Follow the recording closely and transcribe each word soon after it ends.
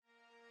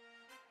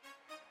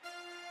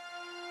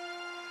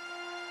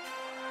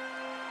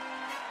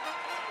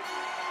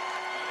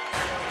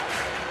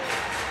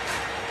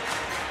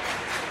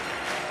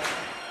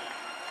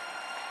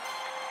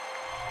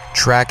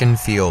Track and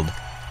field,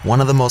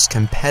 one of the most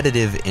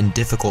competitive and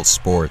difficult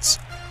sports,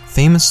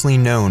 famously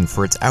known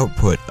for its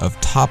output of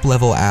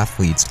top-level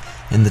athletes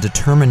and the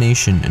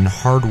determination and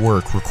hard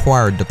work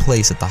required to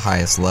place at the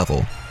highest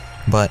level.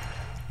 But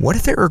what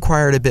if it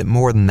required a bit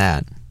more than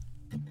that?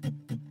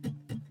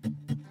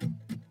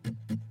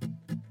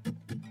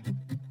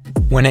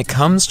 When it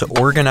comes to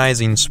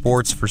organizing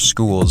sports for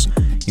schools,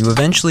 you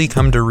eventually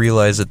come to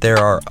realize that there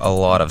are a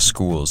lot of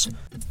schools.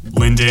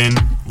 Linden,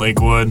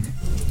 Lakewood,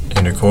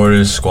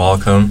 Anacortes,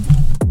 Squalicum.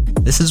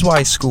 This is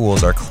why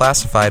schools are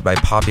classified by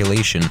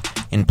population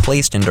and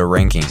placed into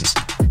rankings.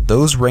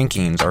 Those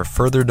rankings are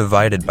further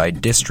divided by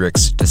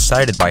districts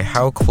decided by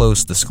how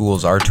close the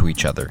schools are to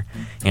each other.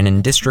 And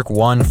in District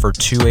 1 for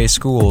 2A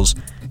schools,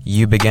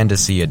 you begin to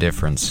see a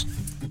difference.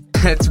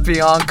 It's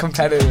beyond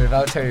competitive,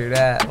 I'll tell you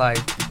that.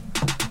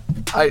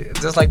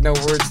 There's no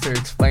words to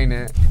explain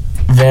it.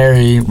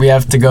 Very. We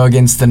have to go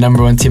against the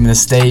number one team in the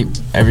state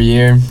every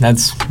year.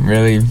 That's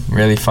really,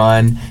 really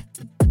fun.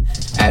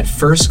 At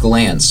first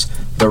glance,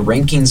 the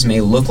rankings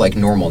may look like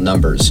normal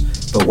numbers,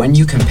 but when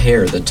you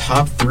compare the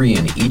top 3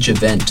 in each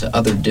event to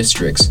other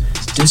districts,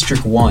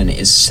 District 1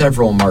 is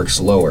several marks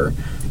lower,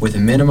 with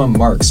minimum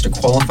marks to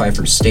qualify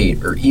for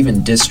state or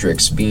even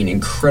districts being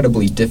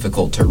incredibly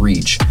difficult to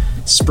reach.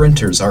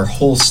 Sprinters are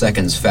whole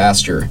seconds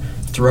faster,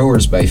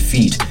 throwers by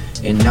feet,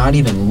 and not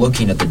even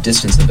looking at the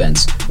distance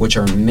events, which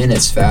are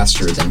minutes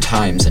faster than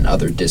times in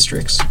other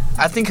districts.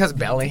 I think because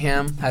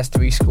Bellingham has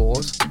 3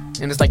 schools,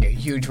 and it's a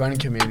huge running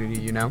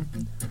community, you know?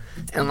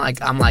 And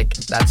I'm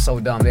that's so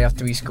dumb. They have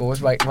 3 schools.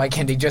 Why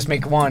can't they just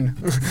make one?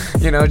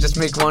 Just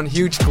make one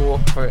huge school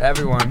for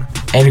everyone.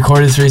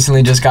 Anacortes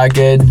recently just got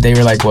good. They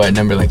were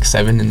number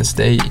 7 in the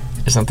state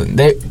or something.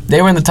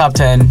 They were in the top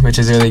 10, which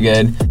is really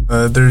good.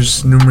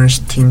 There's numerous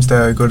teams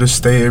that go to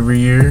state every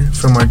year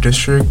from our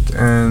district,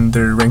 and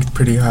they're ranked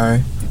pretty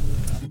high.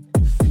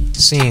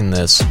 Seeing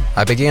this,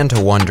 I began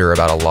to wonder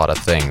about a lot of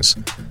things.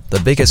 The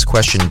biggest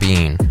question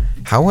being,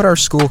 how would our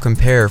school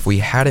compare if we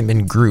hadn't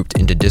been grouped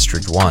into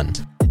District 1?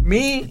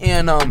 Me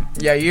and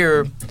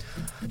Yair,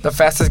 the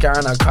fastest guy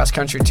on our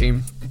cross-country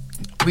team,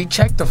 we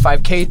checked the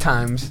 5K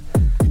times,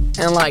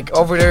 and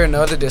over there in the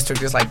other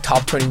district is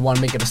top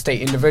 21 making a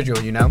state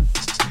individual, you know?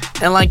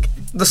 And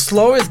the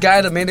slowest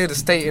guy that made it a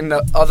state in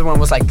the other one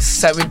was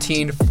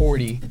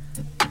 17:40.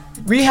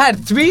 We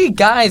had 3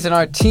 guys in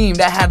our team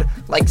that had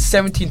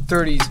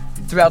 17:30s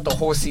throughout the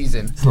whole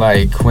season.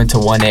 Went to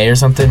 1A or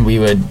something, we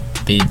would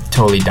be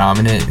totally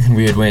dominant.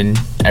 We would win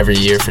every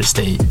year for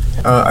state.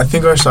 I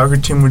think our soccer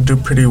team would do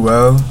pretty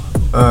well,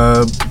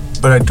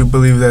 but I do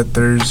believe that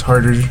there's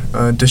harder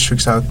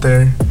districts out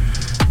there.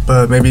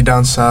 But maybe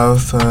down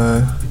south,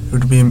 it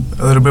would be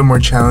a little bit more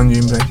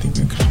challenging, but I think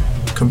we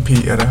could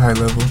compete at a high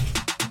level.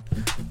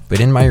 But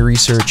in my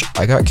research,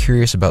 I got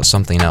curious about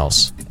something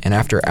else, and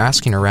after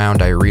asking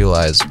around, I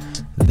realized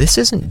this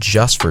isn't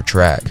just for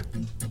track.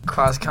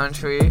 Cross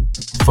country,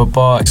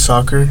 football,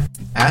 soccer.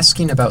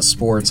 Asking about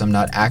sports I'm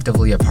not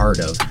actively a part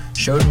of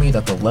showed me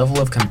that the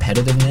level of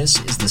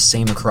competitiveness is the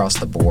same across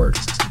the board.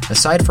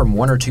 Aside from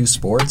 1 or 2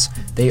 sports,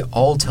 they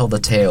all tell the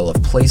tale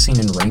of placing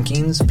in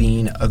rankings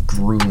being a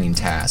grueling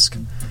task.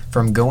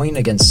 From going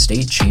against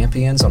state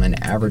champions on an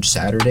average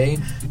Saturday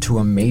to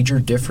a major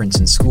difference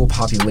in school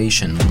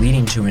population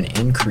leading to an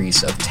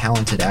increase of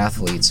talented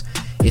athletes,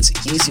 it's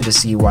easy to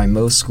see why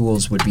most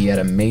schools would be at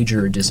a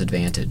major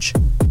disadvantage.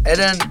 And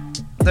then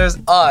there's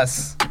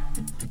us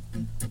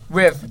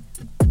with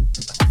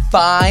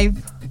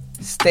 5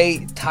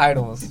 state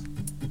titles.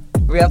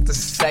 We have the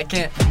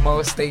second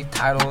most state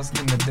titles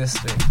in the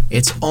district.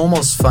 It's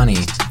almost funny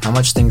how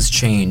much things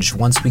change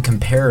once we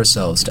compare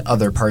ourselves to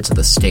other parts of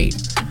the state,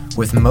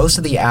 with most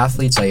of the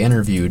athletes I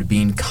interviewed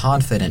being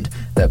confident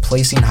that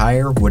placing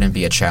higher wouldn't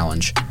be a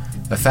challenge.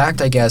 A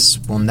fact I guess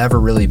we'll never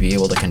really be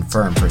able to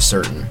confirm for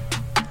certain.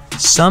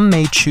 Some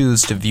may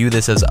choose to view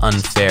this as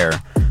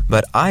unfair,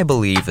 but I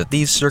believe that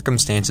these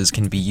circumstances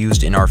can be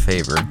used in our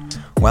favor.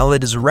 While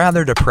it is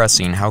rather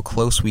depressing how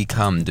close we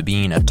come to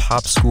being a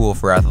top school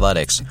for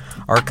athletics,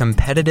 our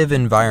competitive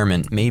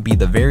environment may be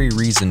the very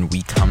reason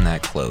we come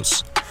that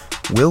close.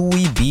 Will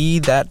we be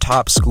that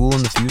top school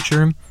in the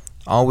future?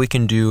 All we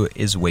can do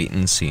is wait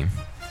and see.